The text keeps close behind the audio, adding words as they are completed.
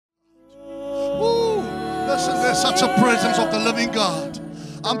Listen, there's such a presence of the living God.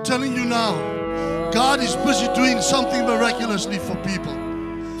 I'm telling you now, God is busy doing something miraculously for people.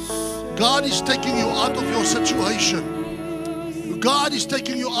 God is taking you out of your situation. God is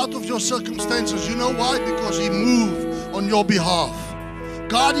taking you out of your circumstances. You know why? Because He moved on your behalf.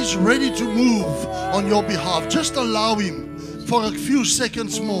 God is ready to move on your behalf. Just allow Him for a few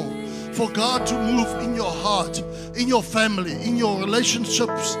seconds more, for God to move in your heart, in your family, in your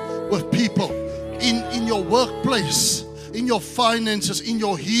relationships with people, in your workplace, in your finances, in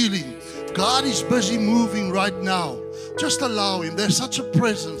your healing. God is busy moving right now. Just allow Him. There's such a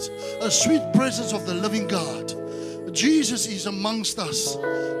presence, a sweet presence of the living God. Jesus is amongst us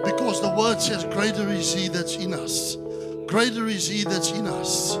because the word says, greater is He that's in us. Greater is He that's in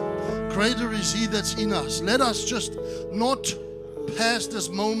us. Greater is He that's in us. Let us just not pass this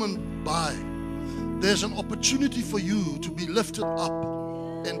moment by. There's an opportunity for you to be lifted up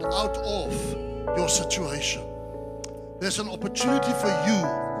and out of your situation. There's an opportunity for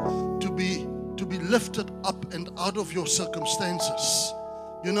you to be lifted up and out of your circumstances.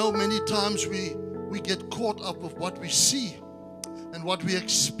 You know, many times we get caught up with what we see and what we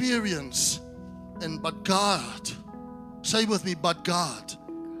experience. But God, say with me, but God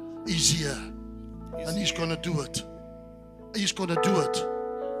is here. And He's going to do it. He's going to do it.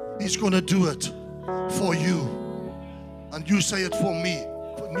 He's going to do it for you. And you say it for me,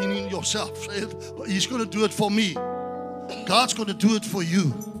 meaning yourself. Say it. He's going to do it for me. God's going to do it for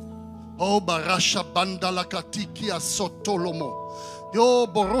you. Oh, barasha bandala katiki asotolomo. Yo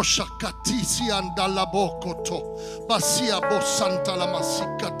borosha katisi andalabokoto. Basia bosanta la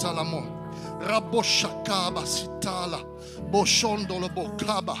masikata lamo. Raboshaka basitala. Boshondolo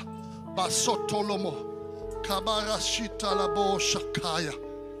bokaba. Basotolomo. Kabarashita la boshakaya.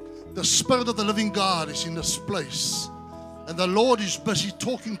 The Spirit of the living God is in this place. And the Lord is busy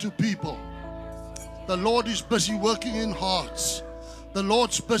talking to people. The Lord is busy working in hearts. The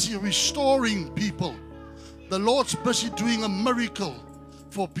Lord's busy restoring people. The Lord's busy doing a miracle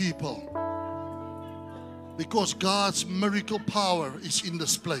for people. Because God's miracle power is in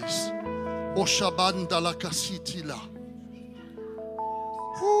this place.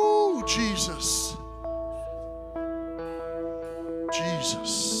 Ooh, Jesus.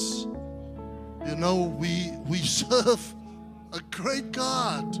 Jesus. You know, we serve a great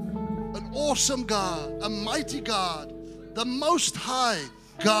God, an awesome God, a mighty God, the most high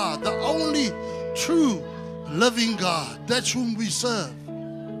God, the only true living God. That's whom we serve.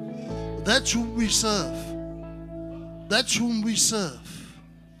 That's whom we serve. That's whom we serve.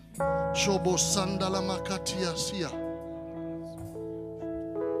 Shobo sandala makatia sia.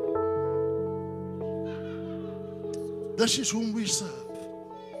 This is whom we serve.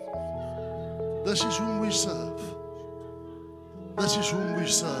 This is whom we serve. This is whom we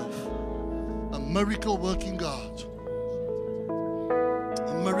serve. A miracle working God.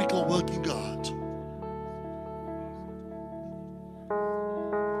 A miracle working God.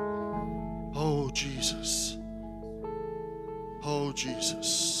 Oh, Jesus. Oh,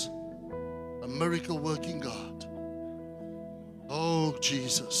 Jesus. A miracle working God. Oh,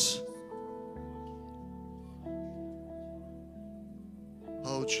 Jesus.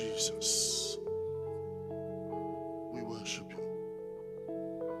 Oh, Jesus. We worship you.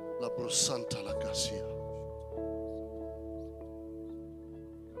 La Brosanta la Casia.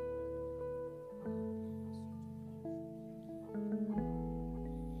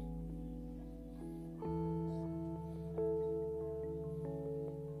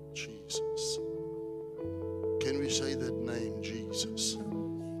 Jesus. Can we say that name, Jesus?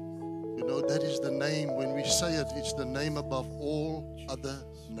 You know, that is the name, when we say it, it's the name above all other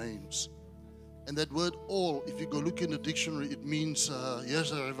names. And that word all, if you go look in the dictionary, it means,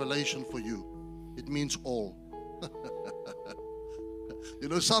 here's a revelation for you. It means all. You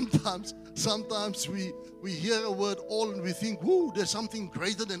know, sometimes we hear a word all and we think, whoo, there's something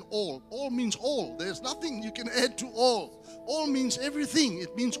greater than all. All means all. There's nothing you can add to all. All means everything.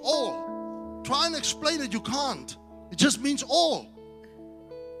 It means all. Try and explain it, you can't. It just means all.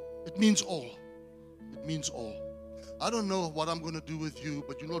 It means all. It means all. I don't know what I'm going to do with you,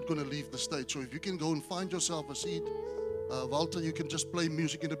 but you're not going to leave the stage. So if you can go and find yourself a seat, Walter, you can just play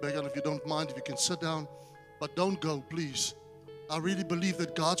music in the background if you don't mind, if you can sit down. But don't go, please. I really believe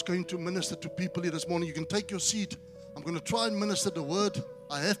that God's going to minister to people here this morning. You can take your seat. I'm going to try and minister the word.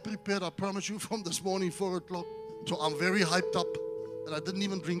 I have prepared, I promise you, from this morning, 4 o'clock. So I'm very hyped up, and I didn't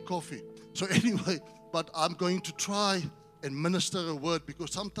even drink coffee. So anyway, but I'm going to try and minister a word,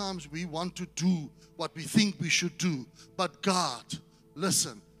 because sometimes we want to do what we think we should do. But God,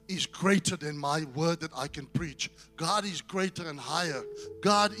 listen, is greater than my word that I can preach. God is greater and higher.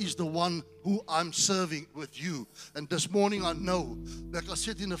 God is the one who I'm serving with you. And this morning I know, like I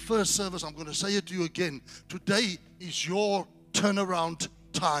said in the first service, I'm going to say it to you again. Today is your turnaround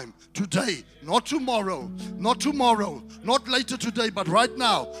time. Today, not tomorrow, not later today, but right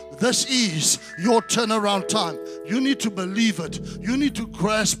now. This is your turnaround time. You need to believe it. You need to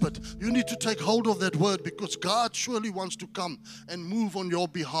grasp it. You need to take hold of that word, because God surely wants to come and move on your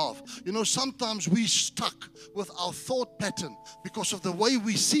behalf. You know, sometimes we stuck with our thought pattern because of the way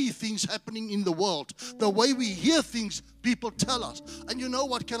we see things happening in the world, the way we hear things people tell us. And you know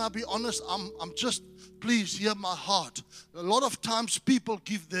what, can I be honest? I'm just, please hear my heart. A lot of times people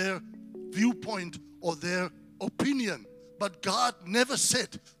give their viewpoint or their opinion, but God never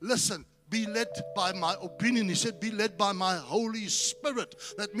said, listen, be led by my opinion. He said, be led by my Holy Spirit.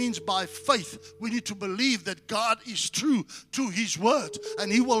 That means by faith. We need to believe that God is true to His word,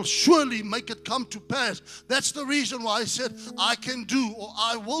 and He will surely make it come to pass. That's the reason why I said, I can do, or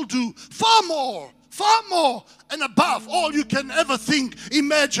I will do far more and above all you can ever think,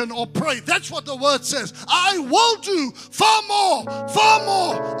 imagine, or pray. That's what the word says. I will do far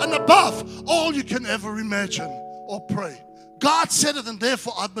more and above all you can ever imagine or pray. God said it, and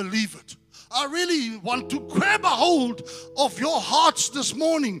therefore I believe it. I really want to grab a hold of your hearts this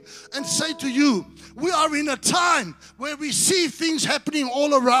morning and say to you, we are in a time where we see things happening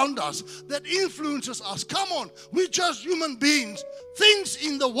all around us that influences us. Come on, we're just human beings. Things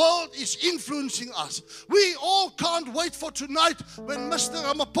in the world is influencing us. We all can't wait for tonight when Mr.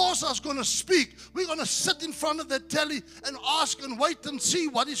 Ramaphosa is going to speak. We're going to sit in front of the telly and ask and wait and see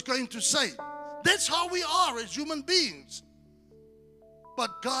what he's going to say. That's how we are as human beings.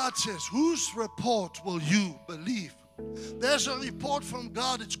 But God says, whose report will you believe? There's a report from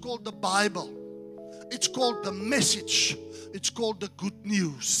God. It's called the Bible. It's called the message. It's called the good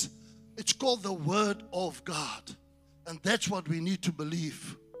news. It's called the Word of God. And that's what we need to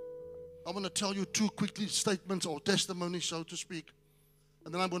believe. I'm going to tell you two quickly statements or testimonies, so to speak.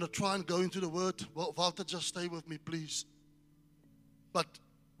 And then I'm going to try and go into the Word. Well, Walter, just stay with me, please. But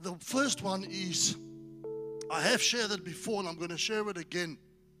the first one is, I have shared it before, and I'm going to share it again,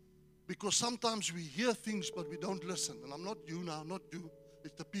 because sometimes we hear things but we don't listen. And I'm not you now, not you.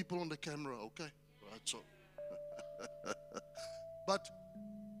 It's the people on the camera, okay? Right, so. But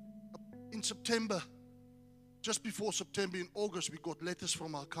in September, just before September, in August, we got letters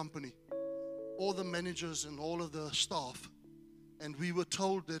from our company, all the managers and all of the staff, and we were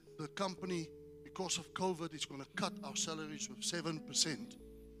told that the company, because of COVID, is going to cut our salaries with 7%.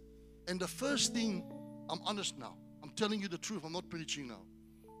 And the first thing, I'm honest now. I'm telling you the truth. I'm not preaching now.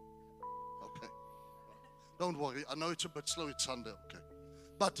 Okay. Don't worry. I know it's a bit slow. It's Sunday. Okay.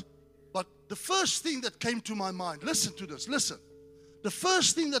 But the first thing that came to my mind, listen to this. Listen. The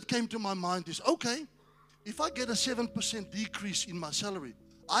first thing that came to my mind is, okay, if I get a 7% decrease in my salary,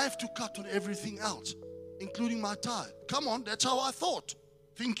 I have to cut on everything else, including my tithe. Come on. That's how I thought.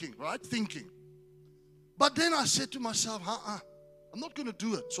 Thinking, right? Thinking. But then I said to myself, I'm not going to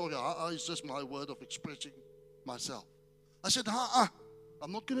do it. Sorry, it's just my word of expressing myself. I said,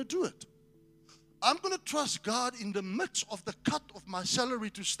 I'm not going to do it. I'm going to trust God in the midst of the cut of my salary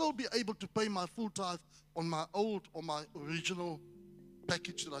to still be able to pay my full tithe on my old or my original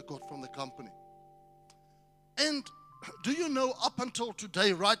package that I got from the company. And do you know, up until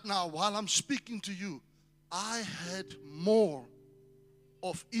today, right now, while I'm speaking to you, I had more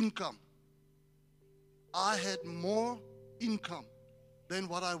of income. I had more income than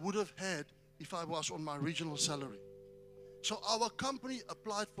what I would have had if I was on my original salary. So our company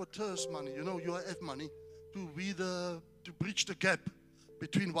applied for TERS money, you know, UIF money, to bridge the gap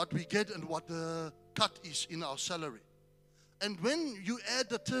between what we get and what the cut is in our salary. And when you add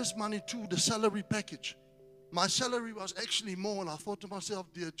the TERS money to the salary package, my salary was actually more, and I thought to myself,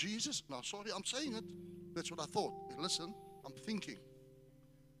 dear Jesus, now sorry, I'm saying it, that's what I thought. Listen, I'm thinking,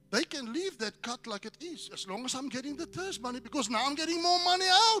 they can leave that cut like it is as long as I'm getting the TERS money, because now I'm getting more money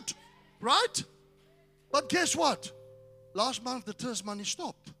out, right? But guess what? Last month the TERS money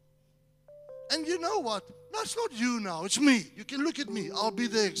stopped. And you know what? That's not you now, it's me. You can look at me, I'll be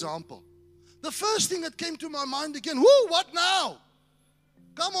the example. The first thing that came to my mind again, what now?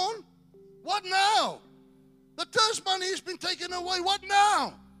 Come on, what now? The TERS money has been taken away, what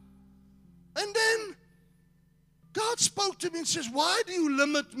now? And then God spoke to me and says, why do you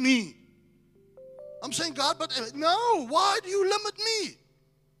limit me? I'm saying, God, but no, why do you limit me?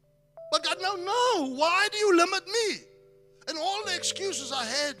 But God, no, why do you limit me? And all the excuses I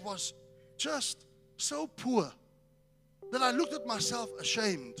had was just so poor that I looked at myself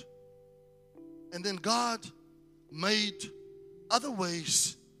ashamed. And then God made other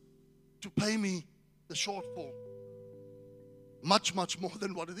ways to pay me the shortfall. Much, much more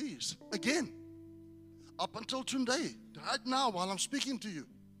than what it is. Again, up until today, right now while I'm speaking to you,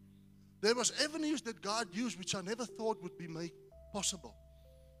 there was avenues that God used which I never thought would be made possible.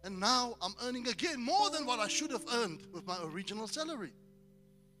 And now I'm earning again more than what I should have earned with my original salary.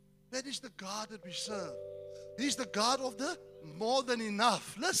 That is the God that we serve. He's the God of the more than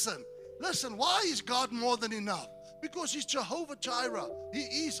enough. Listen, why is God more than enough? Because He's Jehovah Jireh. He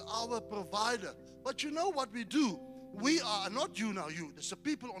is our provider. But you know what we do? We are, not you now, you. There's the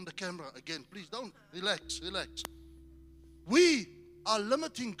people on the camera again. Please don't, relax. We are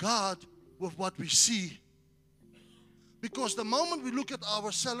limiting God with what we see. Because the moment we look at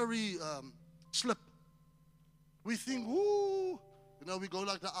our salary slip, we think, woo, we go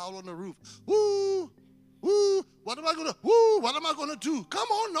like the owl on the roof. Woo, woo, what am I going to do? Come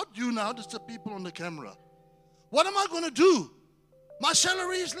on, not you now, just the people on the camera. What am I going to do? My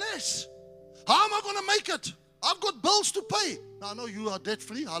salary is less. How am I going to make it? I've got bills to pay. Now, I know you are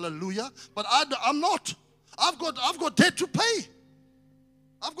debt-free, hallelujah, but I'm not. I've got debt to pay.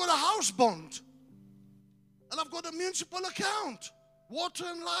 I've got a house bond. And I've got a municipal account, water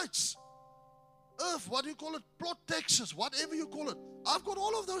and lights, earth, what do you call it, plot taxes, whatever you call it. I've got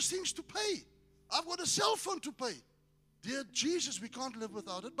all of those things to pay. I've got a cell phone to pay. Dear Jesus, we can't live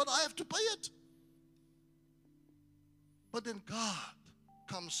without it, but I have to pay it. But then God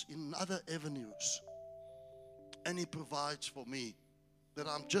comes in other avenues, and He provides for me that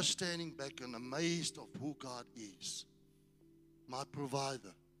I'm just standing back and amazed of who God is. My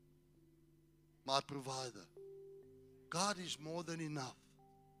provider. My provider. God is more than enough.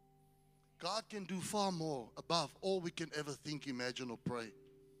 God can do far more above all we can ever think, imagine, or pray.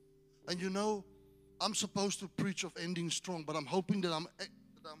 And I'm supposed to preach of ending strong, but I'm hoping that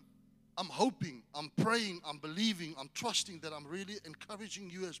I'm hoping, I'm praying, I'm believing, I'm trusting that I'm really encouraging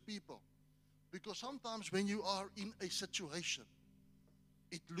you as people. Because sometimes when you are in a situation,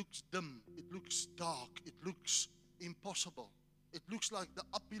 it looks dim, it looks dark, it looks impossible. It looks like the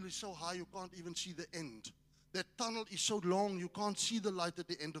uphill is so high you can't even see the end. That tunnel is so long you can't see the light at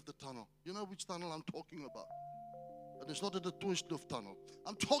the end of the tunnel. You know which tunnel I'm talking about? And it's not the Toysluft tunnel.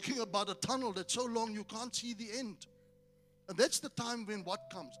 I'm talking about a tunnel that's so long you can't see the end. And that's the time when what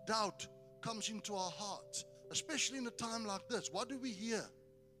comes? Doubt comes into our hearts. Especially in a time like this. What do we hear?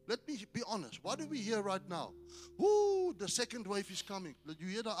 Let me be honest. What do we hear right now? Woo, the second wave is coming. You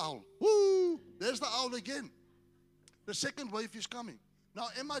hear the owl. Woo, there's the owl again. The second wave is coming. Now,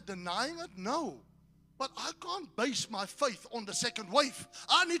 am I denying it? No. But I can't base my faith on the second wave.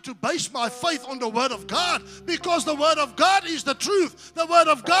 I need to base my faith on the Word of God, because the Word of God is the truth. The Word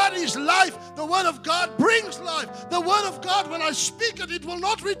of God is life. The Word of God brings life. The Word of God, when I speak it, it will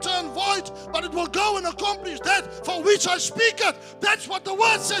not return void, but it will go and accomplish that for which I speak it. That's what the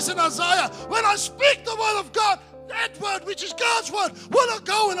Word says in Isaiah. When I speak the Word of God, that Word, which is God's Word, will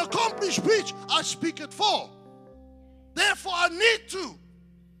go and accomplish which I speak it for. Therefore, I need to.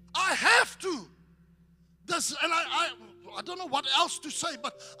 I have to. And I don't know what else to say,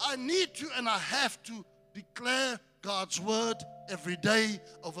 but I need to and I have to declare God's word every day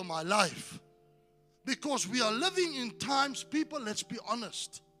over my life. Because we are living in times, people, let's be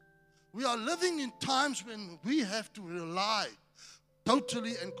honest. We are living in times when we have to rely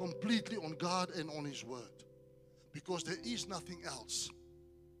totally and completely on God and on His word. Because there is nothing else.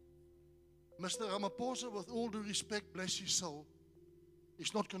 Mr. Ramaphosa, with all due respect, bless his soul,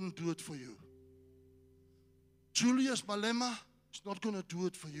 is not going to do it for you. Julius Malema is not going to do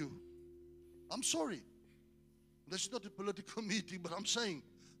it for you. I'm sorry. This is not a political meeting, but I'm saying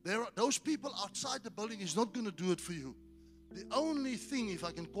those people outside the building is not going to do it for you. The only thing, if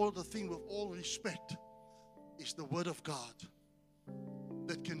I can call it a thing with all respect, is the Word of God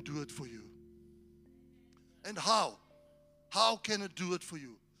that can do it for you. And how? How can it do it for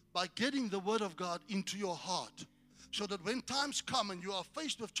you? By getting the Word of God into your heart, so that when times come and you are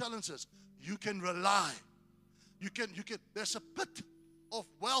faced with challenges, you can rely. There's a pit of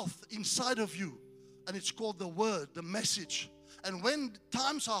wealth inside of you, and it's called the Word, the message. And when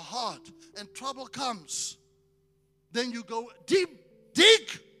times are hard and trouble comes, then you go deep,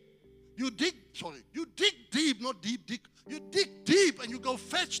 you dig deep, not deep, dig. You dig deep and you go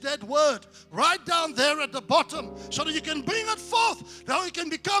fetch that word right down there at the bottom so that you can bring it forth. Now it can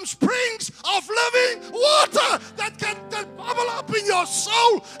become springs of living water that can bubble up in your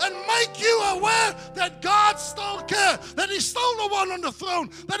soul and make you aware that God still cares, that He's still the one on the throne,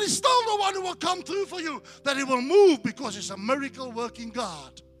 that He's still the one who will come through for you, that He will move because He's a miracle working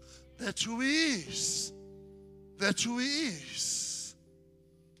God. That's who He is. That's who He is.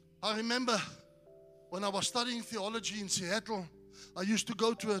 I remember when I was studying theology in Seattle, I used to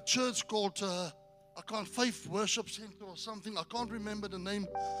go to a church called, Faith Worship Center or something. I can't remember the name.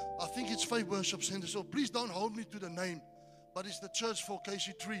 I think it's Faith Worship Center. So please don't hold me to the name. But it's the church for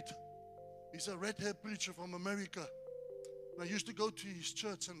Casey Treat. He's a red-haired preacher from America. And I used to go to his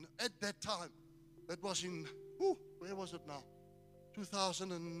church. And at that time, that was in, where was it now?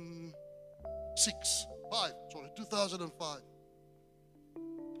 2005.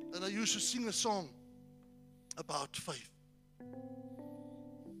 And I used to sing a song about faith.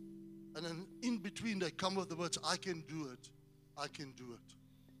 And then in between they come with the words, I can do it, I can do it,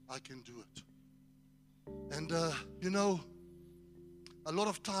 I can do it. And a lot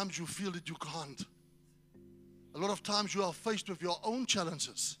of times you feel that you can't. A lot of times you are faced with your own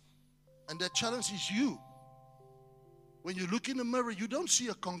challenges. And that challenge is you. When you look in the mirror, you don't see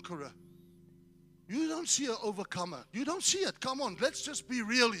a conqueror. You don't see an overcomer. You don't see it. Come on, let's just be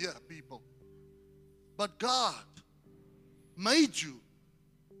real here, people. But God made you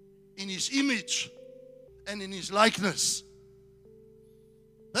in His image and in His likeness.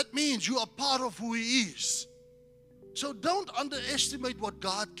 That means you are part of who He is. So don't underestimate what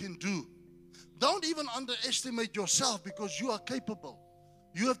God can do. Don't even underestimate yourself, because you are capable.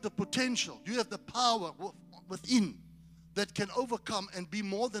 You have the potential. You have the power within that can overcome and be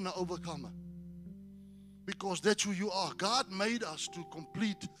more than an overcomer. Because that's who you are. God made us to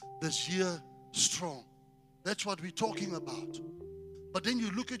complete this year strong. That's what we're talking about. But then you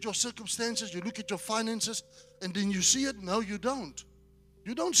look at your circumstances, you look at your finances, and then you see it. No, you don't.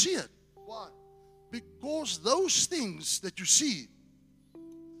 You don't see it. Why? Because those things that you see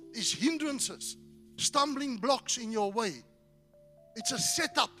is hindrances, stumbling blocks in your way. It's a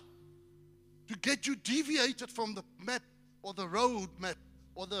setup to get you deviated from the map or the road map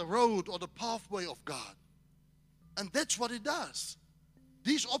or the road or the pathway of God. And that's what it does.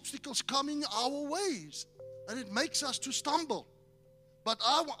 These obstacles come in our ways, and it makes us to stumble. But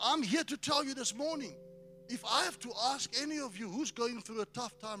I'm here to tell you this morning, if I have to ask any of you who's going through a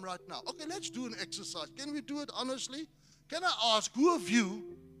tough time right now, okay, let's do an exercise. Can we do it honestly? Can I ask who of you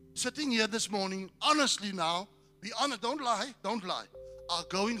sitting here this morning, honestly now, be honest, don't lie, are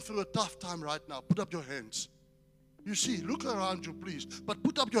going through a tough time right now? Put up your hands. You see, look around you, please, but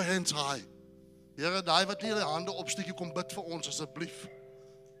put up your hands high. Here, daai wat hier die hande opsteekie, kom bid vir ons asseblief.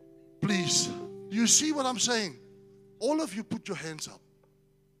 Please. You see what I'm saying? All of you put your hands up.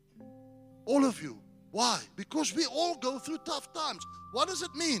 All of you. Why? Because we all go through tough times. What does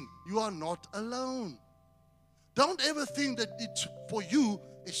it mean? You are not alone. Don't ever think that it's for you,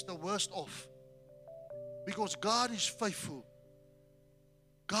 it's the worst off. Because God is faithful.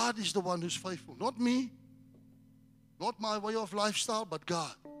 God is the one who's faithful. Not me. Not my way of lifestyle, but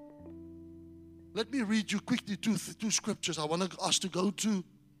God. Let me read you quickly two scriptures I want us to go to.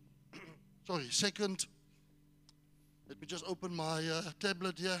 Second. Let me just open my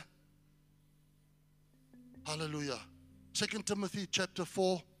tablet here. Hallelujah. 2 Timothy chapter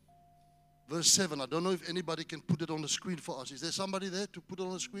 4, verse 7. I don't know if anybody can put it on the screen for us. Is there somebody there to put it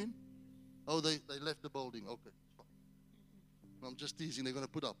on the screen? Oh, they left the building. Okay. I'm just teasing. They're going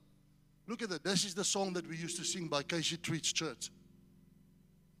to put up. Look at that. This is the song that we used to sing by Casey Treat's church.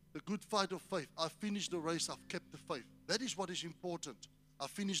 The good fight of faith. I finished the race. I've kept the faith. That is what is important. I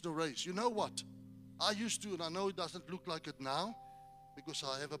finished the race. You know what? I used to, and I know it doesn't look like it now because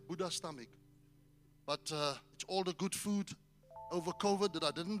I have a Buddha stomach. But it's all the good food over COVID that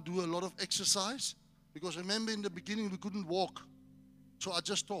I didn't do a lot of exercise. Because remember in the beginning we couldn't walk. So I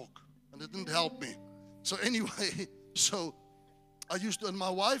just talk. And it didn't help me. So anyway, so I used to, and my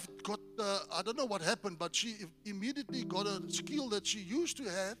wife got, I don't know what happened, but she immediately got a skill that she used to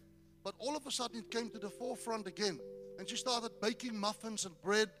have, but all of a sudden it came to the forefront again. And she started baking muffins and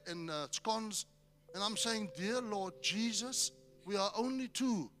bread and scones. And I'm saying, dear Lord Jesus, we are only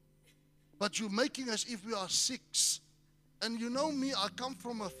 2, but you're making us if we are 6. And you know me, I come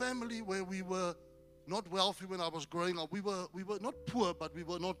from a family where we were not wealthy when I was growing up. We were not poor, but we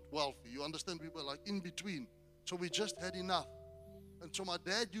were not wealthy. You understand? We were like in between. So we just had enough. And so my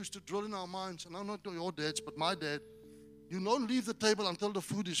dad used to drill in our minds, and I'm not your dads, but my dad, you don't leave the table until the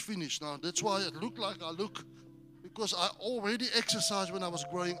food is finished. Now, that's why it looked like I look, because I already exercised when I was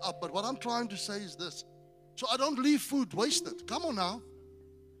growing up. But what I'm trying to say is this. So I don't leave food wasted. Come on now.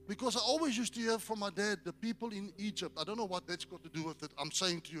 Because I always used to hear from my dad, the people in Egypt, I don't know what that's got to do with it. I'm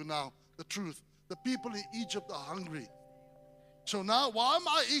saying to you now the truth. The people in Egypt are hungry. So now, why am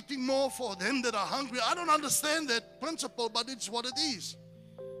I eating more for them that are hungry? I don't understand that principle, but it's what it is.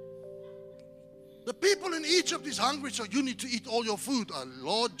 The people in Egypt is hungry, so you need to eat all your food. Oh,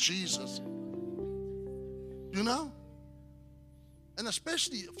 Lord Jesus. You know? And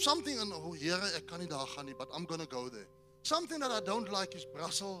especially if something, oh, here, ek kan nie daar gaan nie, but I'm going to go there. Something that I don't like is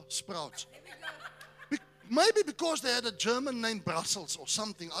Brussels sprouts. Maybe because they had a German name Brussels or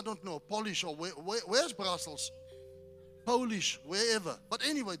something. I don't know. Polish or where's Brussels? Polish, wherever. But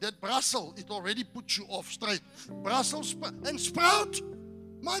anyway, that Brussels, it already puts you off straight. Brussels and sprout.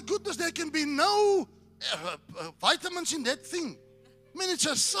 My goodness, there can be no vitamins in that thing. I mean, it's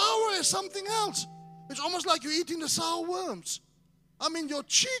as sour as something else. It's almost like you're eating the sour worms. I mean, your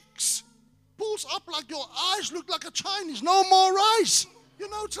cheeks pulls up like your eyes look like a Chinese. No more rice. You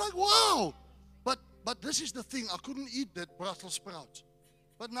know, it's like, wow. But this is the thing. I couldn't eat that Brussels sprout.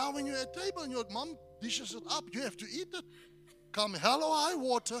 But now when you're at table and your mom dishes it up, you have to eat it. Come hell or high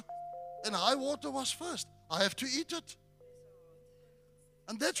water. And high water was first. I have to eat it.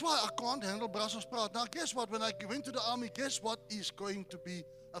 And that's why I can't handle Brussels sprout. Now, guess what? When I went to the army, guess what is going to be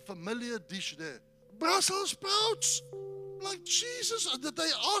a familiar dish there? Brussels sprouts. Like, Jesus, did they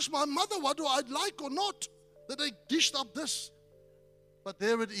ask my mother what do I like or not? That they dished up this. But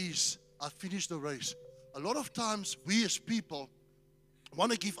there it is. I finished the race. A lot of times, we as people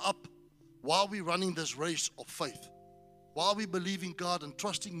want to give up while we're running this race of faith. While we believe in God and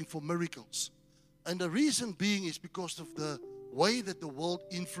trusting Him for miracles. And the reason being is because of the way that the world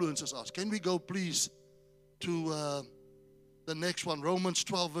influences us. Can we go, please, to the next one, Romans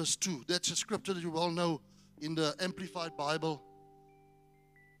 12, verse 2. That's a scripture that you all know in the Amplified Bible.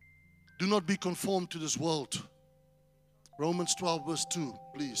 Do not be conformed to this world. Romans 12, verse 2,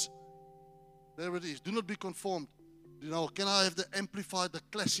 please. There it is. Do not be conformed. You know, can I have the Amplified, the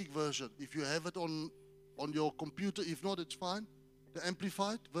classic version? If you have it on your computer. If not, it's fine. The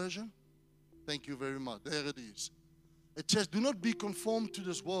Amplified version. Thank you very much. There it is. It says, do not be conformed to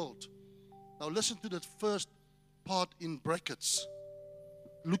this world. Now listen to that first part in brackets.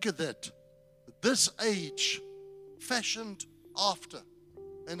 Look at that. This age, fashioned after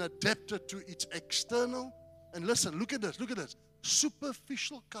and adapted to its external, and listen, look at this,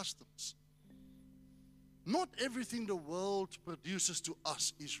 superficial customs. Not everything the world produces to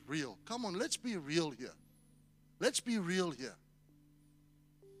us is real. Come on, let's be real here. Let's be real here.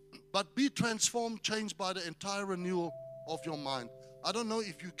 But be transformed, changed by the entire renewal of your mind. I don't know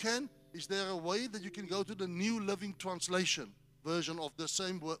if you can. Is there a way that you can go to the New Living Translation version of the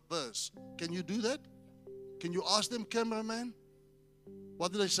same verse? Can you do that? Can you ask them, cameraman?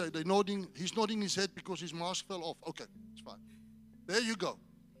 What did they say? They're nodding. He's nodding his head because his mask fell off. Okay, it's fine. There you go.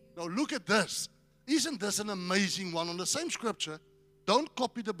 Now look at this. Isn't this an amazing one? On the same scripture, don't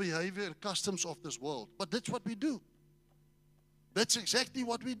copy the behavior and customs of this world. But that's what we do. That's exactly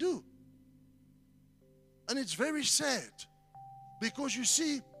what we do. And it's very sad. Because you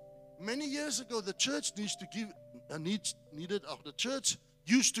see, many years ago, the church used to give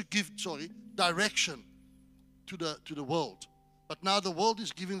direction to the world. But now the world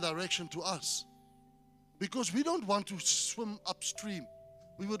is giving direction to us. Because we don't want to swim upstream.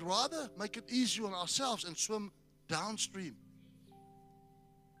 We would rather make it easier on ourselves and swim downstream.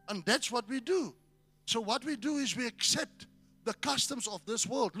 And that's what we do. So what we do is we accept the customs of this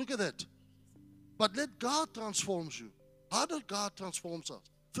world. Look at that. But let God transform you. How does God transform us?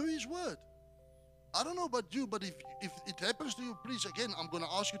 Through His Word. I don't know about you, but if it happens to you, please, again, I'm going to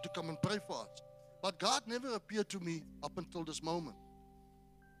ask you to come and pray for us. But God never appeared to me up until this moment.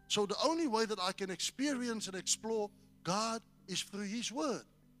 So the only way that I can experience and explore God is through His Word.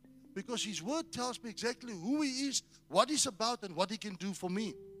 Because His Word tells me exactly who He is, what He's about, and what He can do for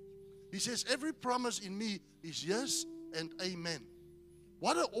me. He says, every promise in me is yes and amen.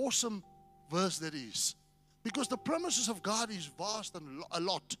 What an awesome verse that is. Because the promises of God is vast and a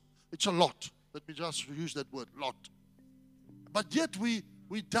lot. It's a lot. Let me just use that word, lot. But yet we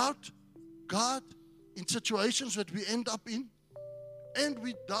doubt God in situations that we end up in, and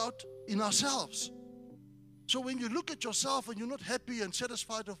we doubt in ourselves. So when you look at yourself and you're not happy and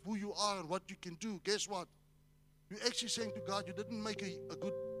satisfied of who you are and what you can do, guess what? You're actually saying to God, you didn't make a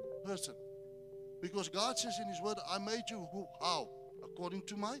good person. Because God says in His Word, I made you how? According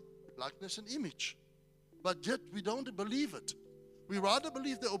to my likeness and image. But yet we don't believe it. We rather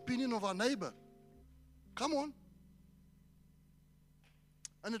believe the opinion of our neighbor. Come on.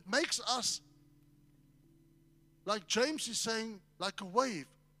 And it makes us, like James is saying, like a wave,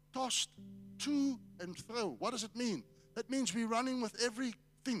 tossed to and fro. What does it mean? That means we're running with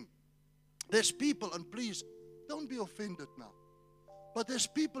everything. There's people, and please, don't be offended now. But there's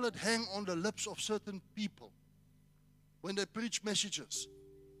people that hang on the lips of certain people when they preach messages.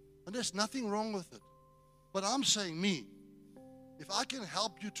 And there's nothing wrong with it. But I'm saying me, if I can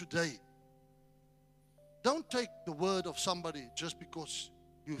help you today, don't take the word of somebody just because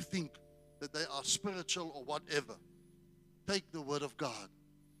you think that they are spiritual or whatever. Take the word of God.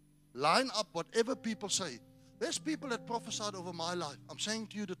 Line up whatever people say. There's people that prophesied over my life. I'm saying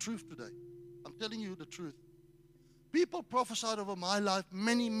to you the truth today. I'm telling you the truth. People prophesied over my life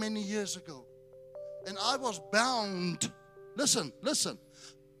many, many years ago. And I was bound, listen,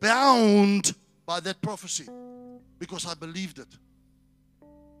 bound by that prophecy because I believed it.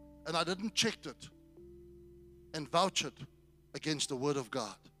 And I didn't check it and vouch it against the word of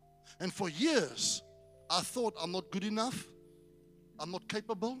God. And for years, I thought I'm not good enough. I'm not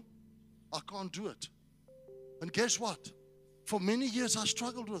capable. I can't do it. And guess what? For many years, I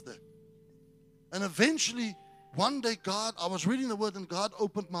struggled with that. And eventually, one day, I was reading the word and God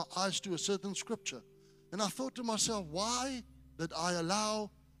opened my eyes to a certain scripture. And I thought to myself, why did I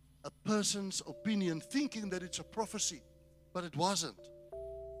allow a person's opinion thinking that it's a prophecy? But it wasn't.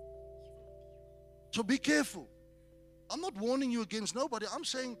 So be careful. I'm not warning you against nobody. I'm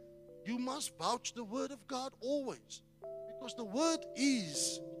saying you must vouch the word of God always. Because the word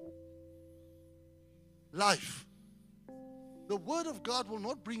is life. The word of God will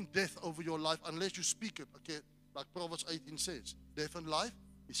not bring death over your life unless you speak it. Okay, like Proverbs 18 says, death and life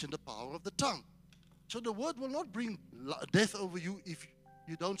is in the power of the tongue. So the word will not bring death over you if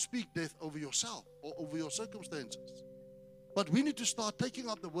you don't speak death over yourself or over your circumstances. But we need to start taking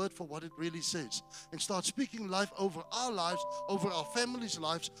up the word for what it really says and start speaking life over our lives, over our families'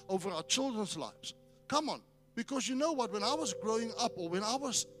 lives, over our children's lives. Come on. Because you know what, when I was growing up, or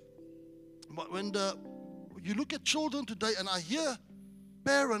you look at children today and I hear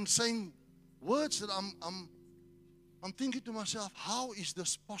parents saying words that I'm thinking to myself, how is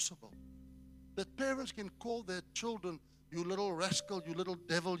this possible? That parents can call their children, you little rascal, you little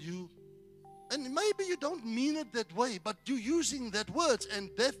devil, you. And maybe you don't mean it that way, but you're using that words,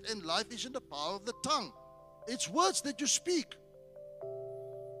 and death and life is in the power of the tongue. It's words that you speak.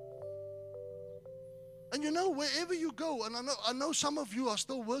 And you know, wherever you go, and I know some of you are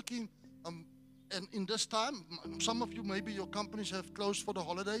still working, and in this time, some of you, maybe your companies have closed for the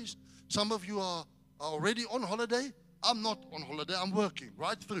holidays. Some of you are already on holiday. I'm not on holiday. I'm working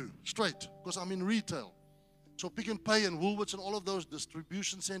right through, straight, because I'm in retail. So Pick n Pay and Woolworths and all of those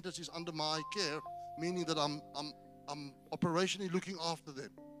distribution centers is under my care, meaning that I'm operationally looking after them.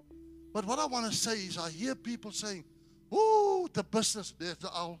 But what I want to say is I hear people saying, "Oh, the business, there's the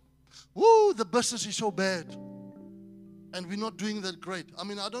owl. Oh, the business is so bad. And we're not doing that great." I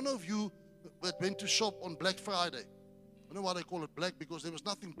mean, I don't know if you went to shop on Black Friday. I don't know why they call it black, because there was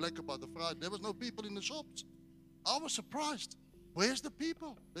nothing black about the Friday. There was no people in the shops. I was surprised. Where's the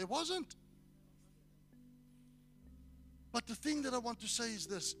people? There wasn't. But the thing that I want to say is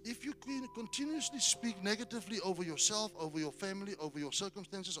this. If you continuously speak negatively over yourself, over your family, over your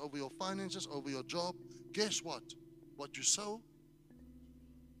circumstances, over your finances, over your job, guess what? What you sow.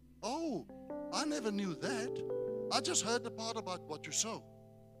 Oh, I never knew that. I just heard the part about what you sow.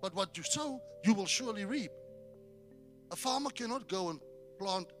 But what you sow, you will surely reap. A farmer cannot go and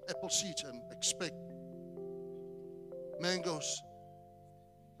plant apple seeds and expect mangoes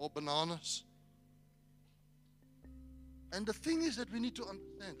or bananas. And the thing is that we need to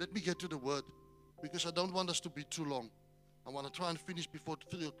understand. Let me get to the word, because I don't want us to be too long. I want to try and finish before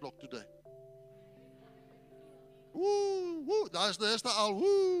 3 o'clock today. Woo, woo, there's the owl,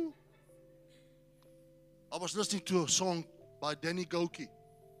 woo. I was listening to a song by Danny Goki.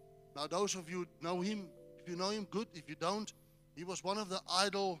 Now, those of you know him, if you know him, good. If you don't, he was one of the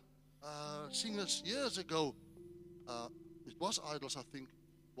Idol singers years ago. It was Idols, I think.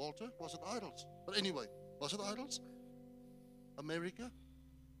 Walter, was it Idols? But anyway, was it Idols? American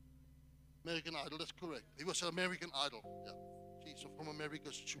Idol, that's correct. He was an American Idol. Yeah, she's from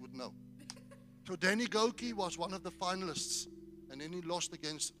America, so she would know. So Danny Goki was one of the finalists, and then he lost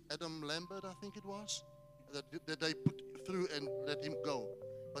against Adam Lambert, I think it was, that they put through and let him go.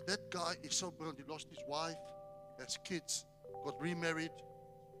 But that guy is so brilliant. He lost his wife, has kids, got remarried,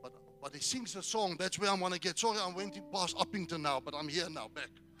 but he sings a song. That's where I want to get. Sorry, I went past Uppington now, but I'm here now,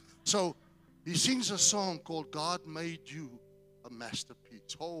 back. So he sings a song called "God Made You a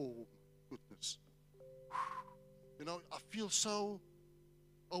Masterpiece." Oh, goodness. You know, I feel so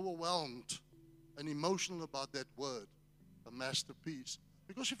overwhelmed and emotional about that word, a masterpiece.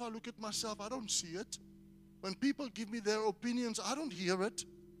 Because if I look at myself, I don't see it. When people give me their opinions, I don't hear it.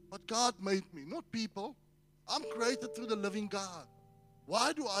 But God made me, not people. I'm created through the living God.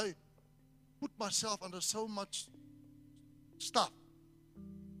 Why do I put myself under so much stuff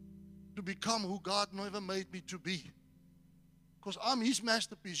to become who God never made me to be? Because I'm His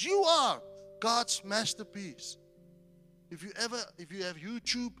masterpiece. You are God's masterpiece. If you have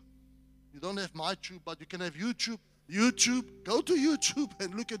YouTube, you don't have my tube, but you can have YouTube. Go to YouTube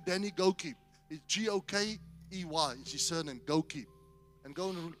and look at Danny Goki. It's Gokey, it's his surname, Goki. And go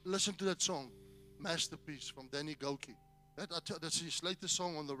and listen to that song. Masterpiece from Danny Goki. That's his latest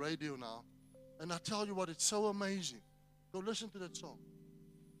song on the radio now. And I tell you what, it's so amazing. Go listen to that song.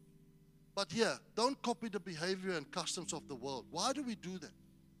 But yeah, don't copy the behavior and customs of the world. Why do we do that?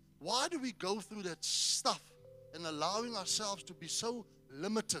 Why do we go through that stuff and allowing ourselves to be so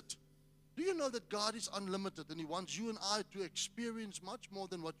limited? Do you know that God is unlimited and He wants you and I to experience much more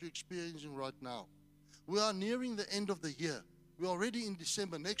than what you're experiencing right now? We are nearing the end of the year. We're already in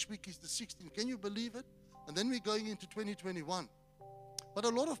December. Next week is the 16th. Can you believe it? And then we're going into 2021. But a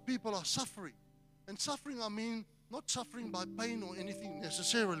lot of people are suffering. And suffering, I mean, not suffering by pain or anything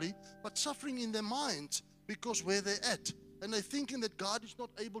necessarily, but suffering in their minds because where they're at. And they're thinking that God is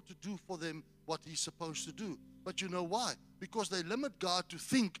not able to do for them what He's supposed to do. But you know why? Because they limit God to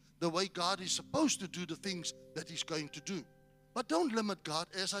think the way God is supposed to do the things that He's going to do. But don't limit God.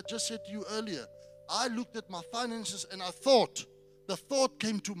 As I just said to you earlier, I looked at my finances and the thought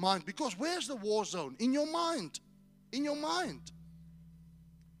came to mind. Because where's the war zone? In your mind. In your mind.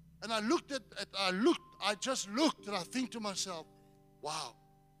 And I just looked and I think to myself, wow,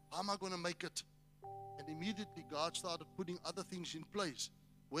 how am I going to make it? And immediately God started putting other things in place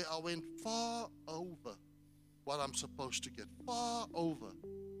where I went far over what I'm supposed to get. Far over.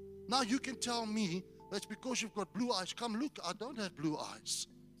 Now you can tell me that's because you've got blue eyes. Come look, I don't have blue eyes.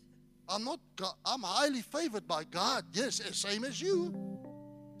 I'm highly favored by God. Yes, same as you.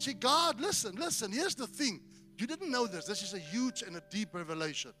 See, God, listen, here's the thing. You didn't know this. This is a huge and a deep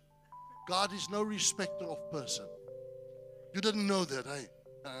revelation. God is no respecter of person. You didn't know that,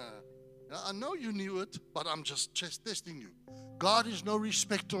 eh? I know you knew it, but I'm just testing you. God is no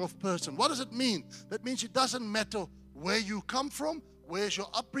respecter of person. What does it mean? That means it doesn't matter where you come from, where's your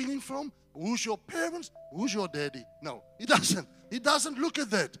upbringing from, who's your parents, who's your daddy. No, He doesn't. He doesn't look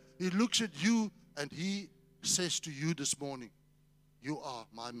at that. He looks at you and He says to you this morning, you are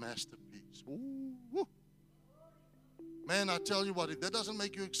my masterpiece. Ooh. Man, I tell you what, if that doesn't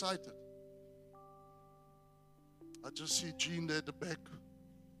make you excited. I just see Jean there at the back.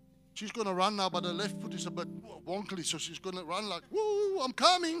 She's going to run now, but her left foot is a bit wonkly, so she's going to run like, woo, I'm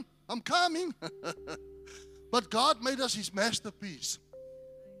coming. But God made us His masterpiece.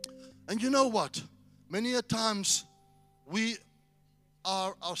 And you know what? Many a times we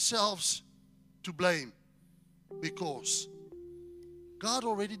are ourselves to blame because God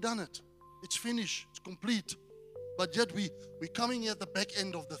already done it. It's finished. It's complete. But yet we're coming at the back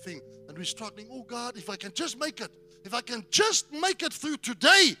end of the thing and we're struggling. Oh God, if I can just make it. If I can just make it through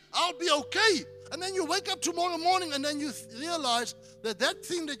today, I'll be okay. And then you wake up tomorrow morning and then you realize that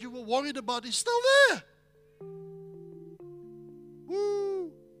thing that you were worried about is still there.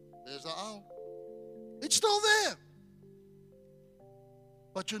 Woo! There's the owl. It's still there.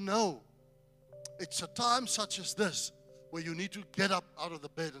 But you know, it's a time such as this where you need to get up out of the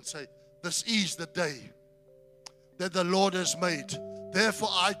bed and say, this is the day that the Lord has made. Therefore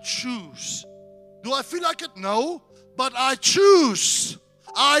I choose. Do I feel like it? No. But I choose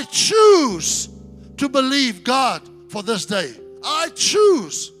to believe God for this day. I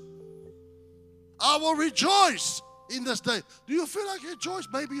choose. I will rejoice in this day. Do you feel like you rejoice?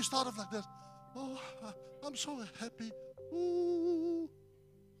 Maybe you start off like this. Oh, I'm so happy. Ooh.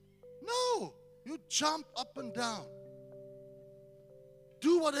 No, you jump up and down.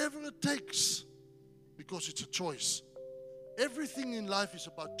 Do whatever it takes because it's a choice. Everything in life is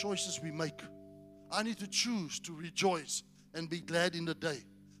about choices we make. I need to choose to rejoice and be glad in the day.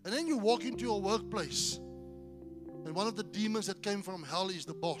 And then you walk into your workplace, and one of the demons that came from hell is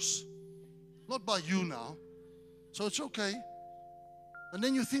the boss. Not by you now. So it's okay. And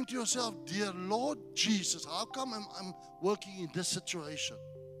then you think to yourself, dear Lord Jesus, how come I'm working in this situation?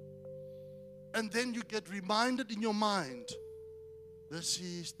 And then you get reminded in your mind, this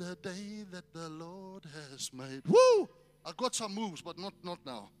is the day that the Lord has made. Woo! I got some moves, but not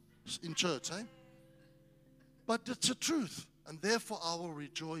now. In church, eh? But it's the truth. And therefore I will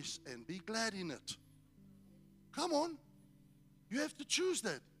rejoice and be glad in it. Come on. You have to choose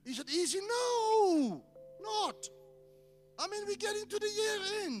that. Is it easy? No. Not. I mean, we're getting to the year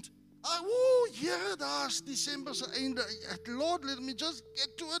end. Here that's December's end. Lord, let me just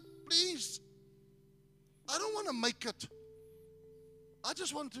get to it, please. I don't want to make it. I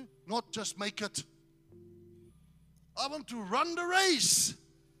just want to not just make it. I want to run the race.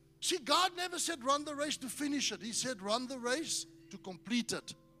 See, God never said run the race to finish it. He said run the race to complete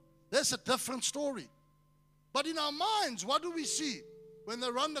it. That's a different story. But in our minds, what do we see? When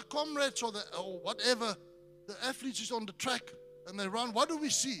they run the comrades or whatever, the athletes is on the track and they run, what do we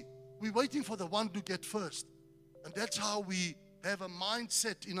see? We're waiting for the one to get first. And that's how we have a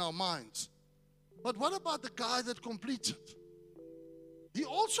mindset in our minds. But what about the guy that completes it? He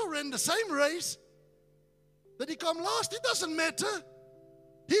also ran the same race, Did he come last? It doesn't matter.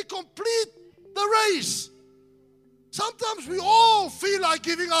 He complete the race. Sometimes we all feel like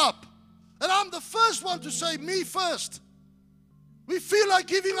giving up. And I'm the first one to say, me first. We feel like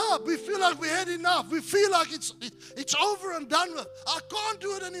giving up. We feel like we had enough. We feel like it's over and done with. I can't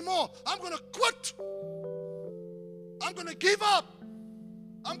do it anymore. I'm going to quit. I'm going to give up.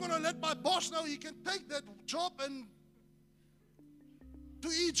 I'm going to let my boss know he can take that job and to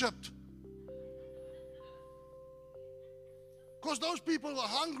Egypt. Because those people were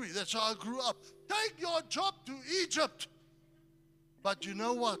hungry. That's how I grew up. Take your job to Egypt. But you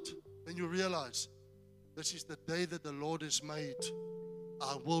know what? When you realize this is the day that the Lord has made,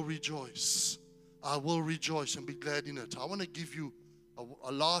 I will rejoice. I will rejoice and be glad in it. I want to give you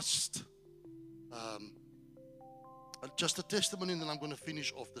a last, just a testimony, and then I'm going to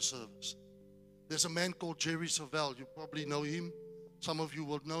finish off the service. There's a man called Jerry Savelle. You probably know him. Some of you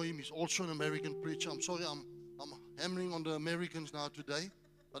will know him. He's also an American preacher. I'm sorry, I'm hammering on the Americans now today,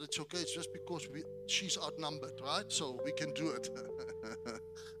 but it's okay. It's just because she's outnumbered, right? So we can do it.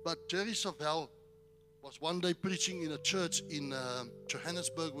 But Jerry Savelle was one day preaching in a church in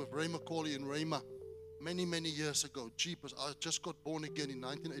Johannesburg with Ray McCauley and Rhema many, many years ago. Jeepers, I just got born again in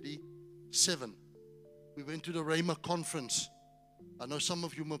 1987. We went to the Rhema conference. I know some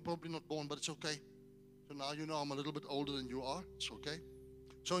of you were probably not born, but it's okay. So now you know I'm a little bit older than you are. It's okay.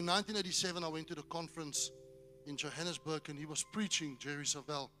 So in 1987, I went to the conference in Johannesburg, and he was preaching, Jerry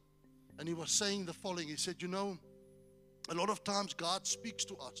Savelle, and he was saying the following. He said, you know, a lot of times God speaks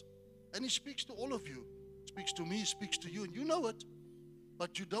to us, and he speaks to all of you. He speaks to me, he speaks to you, and you know it,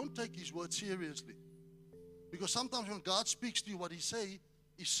 but you don't take his word seriously. Because sometimes when God speaks to you, what he say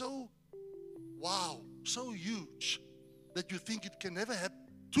is so wow, so huge, that you think it can never happen.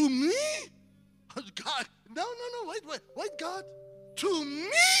 To me? God, no, wait, God. To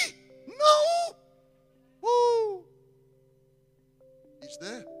me? No. Woo! He's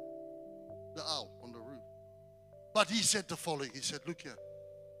there, the owl on the roof. But he said the following. He said, look here.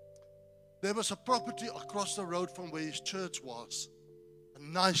 There was a property across the road from where his church was. A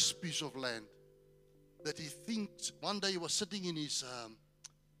nice piece of land. That he thinks, one day he was sitting in his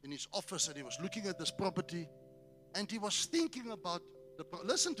office and he was looking at this property. And he was thinking about,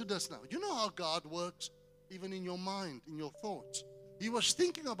 listen to this now. You know how God works, even in your mind, in your thoughts. He was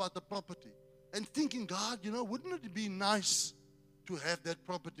thinking about the property. And thinking, God, you know, wouldn't it be nice to have that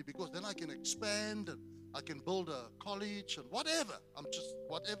property? Because then I can expand and I can build a college and whatever.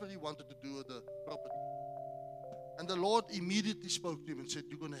 Whatever he wanted to do with the property. And the Lord immediately spoke to him and said,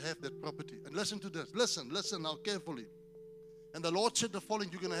 you're going to have that property. And listen to this. Listen now carefully. And the Lord said the following,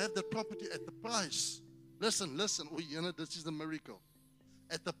 you're going to have that property at the price. Listen. Oh, you know, this is the miracle.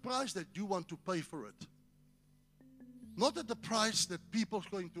 At the price that you want to pay for it. Not at the price that people are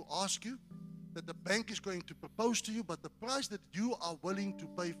going to ask you, that the bank is going to propose to you, but the price that you are willing to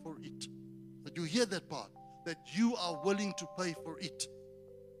pay for it. But you hear that part? That you are willing to pay for it.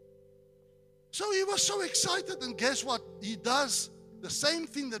 So he was so excited, and guess what? He does the same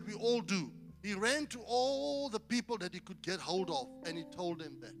thing that we all do. He ran to all the people that he could get hold of, and he told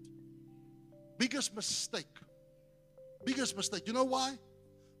them that. Biggest mistake. Biggest mistake. You know why?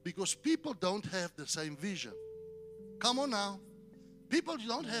 Because people don't have the same vision. Come on now. People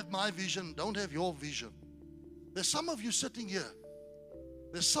don't have my vision, don't have your vision. There's some of you sitting here.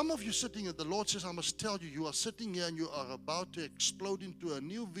 There's some of you sitting here. The Lord says, I must tell you, you are sitting here and you are about to explode into a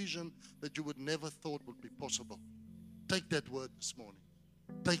new vision that you would never thought would be possible. Take that word this morning.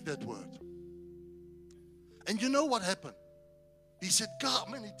 Take that word. And you know what happened? He said,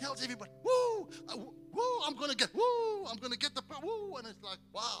 God, man, he tells everybody, woo, I'm going to get the, woo. And it's like,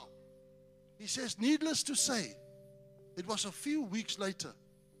 wow. He says, needless to say, it was a few weeks later,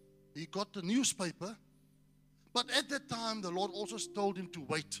 he got the newspaper. But at that time, the Lord also told him to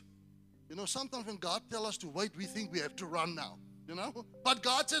wait. You know, sometimes when God tells us to wait, we think we have to run now, you know. But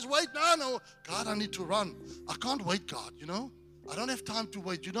God says, wait, no. God, I need to run. I can't wait, God, you know. I don't have time to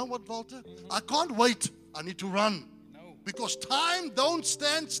wait. You know what, Walter? I can't wait. I need to run. No. Because time don't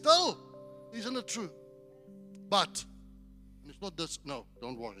stand still. Isn't it true? But, it's not this, no,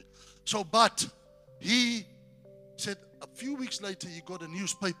 don't worry. So, but, he said a few weeks later he got a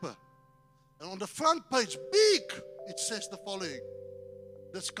newspaper, and on the front page, big, it says the following.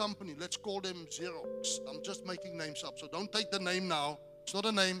 This company, let's call them Xerox. I'm just making names up, so don't take the name now. It's not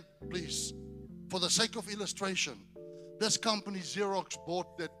a name, please. For the sake of illustration, this company Xerox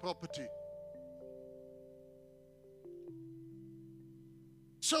bought that property.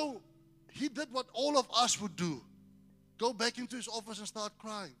 So he did what all of us would do. Go back into his office and start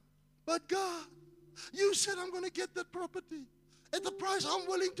crying. But God, you said I'm going to get that property. at the price I'm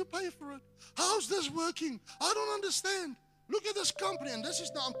willing to pay for it. How's this working? I don't understand. Look at this company, and this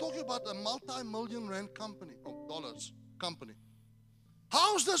is now, I'm talking about a multi-million rand company, or dollars company.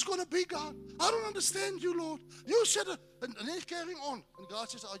 How's this going to be, God? I don't understand you, Lord. You said it. And then he's carrying on. And God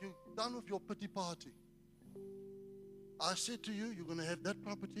says, are you done with your pity party? I said to you, you're going to have that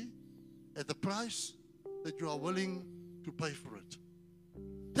property at the price that you are willing to pay for it.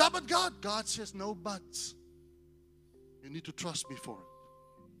 Yeah, but God says, no buts. You need to trust me for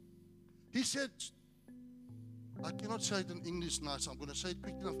it. He said, I cannot say it in English nice. I'm going to say it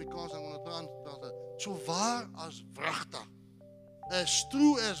quickly in Afrikaans. I'm going to try and translate. So waar as vragta, as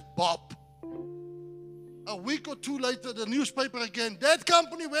true as Bob. A week or two later, the newspaper again. That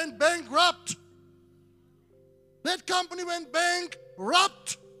company went bankrupt. That company went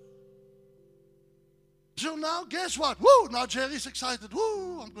bankrupt. So now, guess what? Woo! Now Jerry's excited.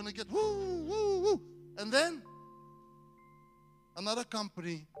 Woo! I'm going to get woo, woo, woo. And then, another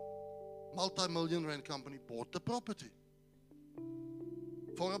company, multi-million rand company, bought the property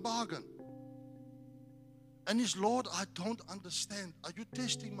for a bargain. And he's, Lord, I don't understand. Are you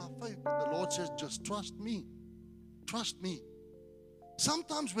testing my faith? The Lord says, just trust me. Trust me.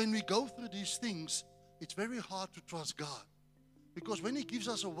 Sometimes when we go through these things, it's very hard to trust God. Because when He gives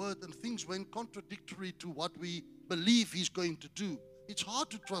us a word and things went contradictory to what we believe He's going to do, it's hard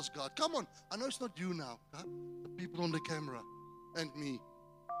to trust God. Come on. I know it's not you now, huh? The people on the camera and me.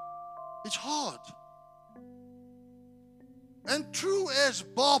 It's hard. And true as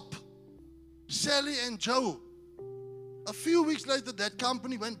Bob, Sally and Joe, a few weeks later that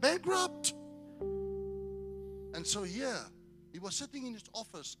company went bankrupt. And so here, he was sitting in his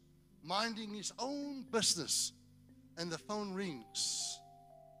office, minding his own business, and the phone rings.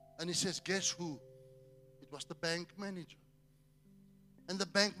 And he says, guess who? It was the bank manager. And the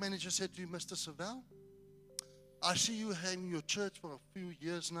bank manager said to him, Mr. Savell, I see you having your church for a few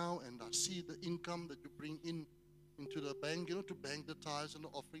years now, and I see the income that you bring into the bank, to bank the tithes and the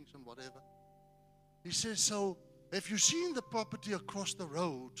offerings and whatever. He says, so if you've seen the property across the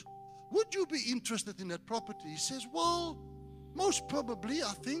road, would you be interested in that property? He says, well, most probably,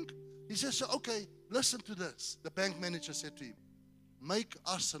 I think. He says, so, okay, listen to this. The bank manager said to him, make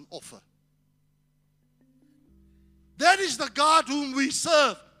us an offer. That is the God whom we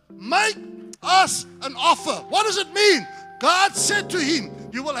serve. Make us an offer. What does it mean? God said to him,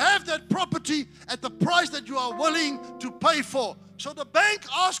 you will have that property at the price that you are willing to pay for. So the bank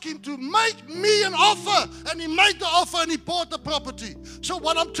asked him to make me an offer, and he made the offer and he bought the property. So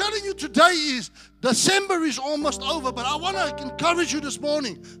what I'm telling you today is, December is almost over, but I want to encourage you this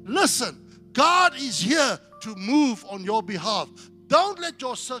morning. Listen, God is here to move on your behalf. Don't let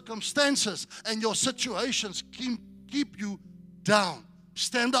your circumstances and your situations keep you down.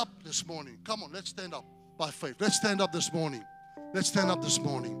 Stand up this morning. Come on, let's stand up by faith. Let's stand up this morning. Let's stand up this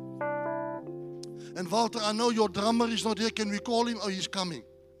morning. And Walter, I know your drummer is not here. Can we call him? Oh, he's coming.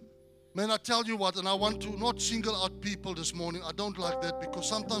 Man, I tell you what, and I want to not single out people this morning. I don't like that because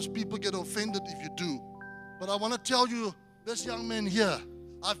sometimes people get offended if you do. But I want to tell you, this young man here,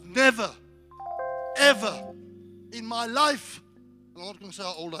 I've never, ever in my life, I'm not going to say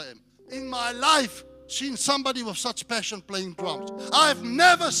how old I am, in my life, seen somebody with such passion playing drums. I've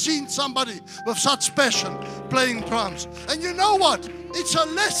never seen somebody with such passion playing drums. And you know what? It's a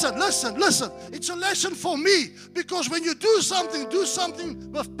lesson. Listen. It's a lesson for me, because when you do something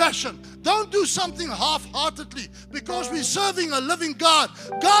with passion. Don't do something half-heartedly, because we're serving a living God.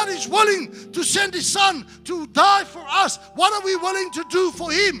 God is willing to send His Son to die for us. What are we willing to do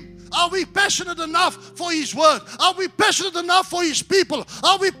for Him? Are we passionate enough for His word? Are we passionate enough for His people?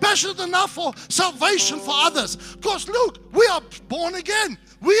 Are we passionate enough for salvation for others? Because look, we are born again.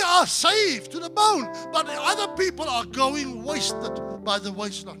 We are saved to the bone. But other people are going wasted by the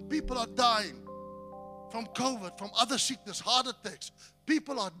wasteland. People are dying from COVID, from other sickness, heart attacks.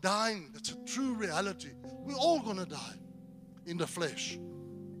 People are dying. It's a true reality. We're all going to die in the flesh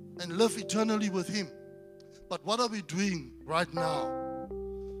and live eternally with Him. But what are we doing right now?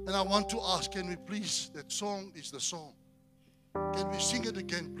 And I want to ask, can we please, that song is the song. Can we sing it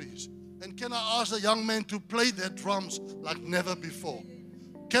again, please? And can I ask the young man to play their drums like never before?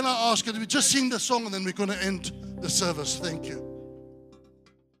 Can I ask, can we just sing the song and then we're going to end the service? Thank you.